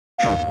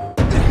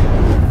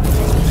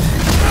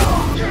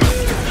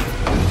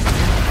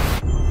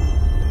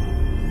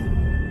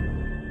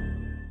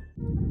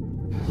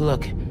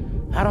Look,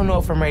 I don't know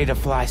if I'm ready to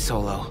fly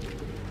solo.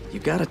 You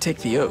gotta take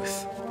the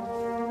oath.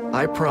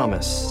 I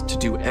promise to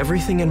do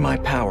everything in my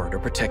power to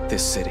protect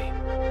this city.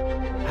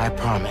 I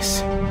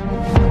promise.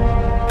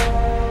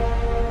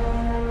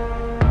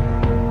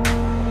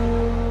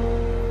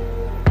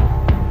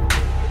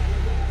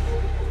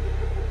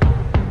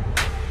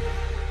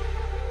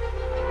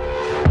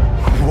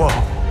 Whoa.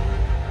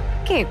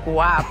 Qué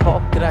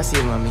guapo.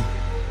 Gracias, mami.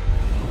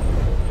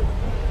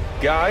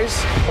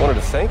 Guys, I wanted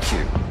to thank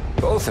you.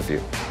 Both of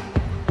you.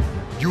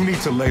 You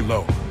need to lay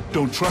low.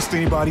 Don't trust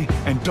anybody,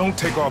 and don't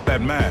take off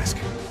that mask.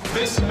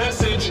 This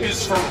message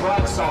is from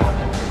Roxxon.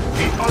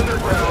 The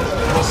underground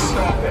will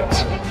stop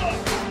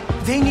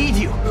it. They need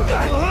you.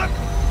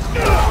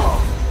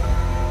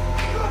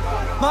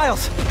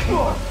 Miles,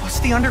 what's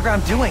the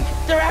underground doing?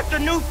 They're after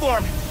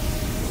Newform.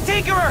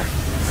 Tinkerer,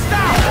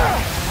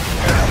 stop!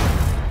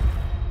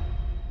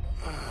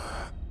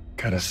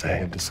 Gotta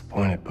say, I'm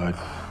disappointed, bud.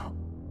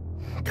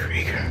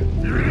 Krieger.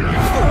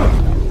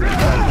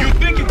 You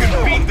think you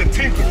can beat the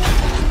Tinker?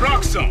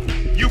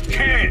 Roxxon, you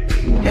can't!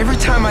 Every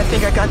time I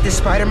think I got this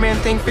Spider-Man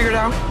thing figured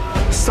out,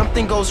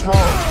 something goes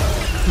wrong.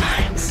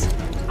 Miles,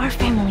 our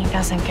family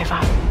doesn't give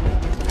up.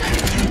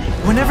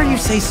 Whenever you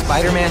say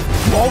Spider-Man,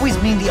 you always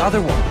mean the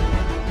other one.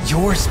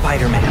 You're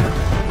Spider-Man.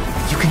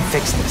 You can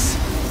fix this.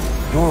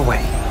 Your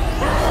way.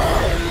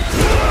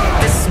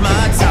 This is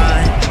my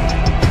time.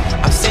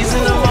 I'm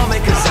seizing the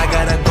moment cause I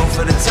gotta go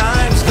for the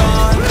time's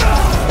gone.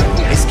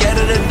 Ain't scared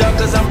of the dark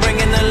cause I'm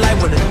bringing the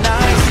light with the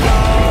night's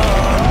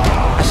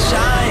gone. I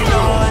shine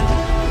on.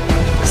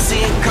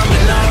 See it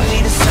coming, I don't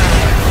need a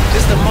sign.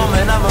 Just the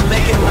moment I'ma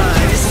make it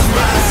mine. This is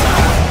my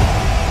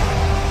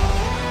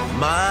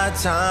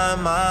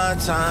time. My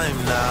time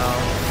now.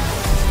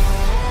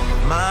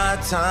 My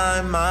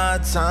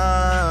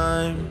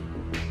time.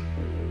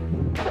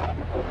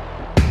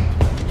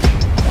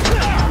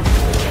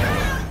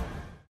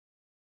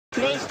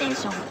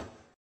 PlayStation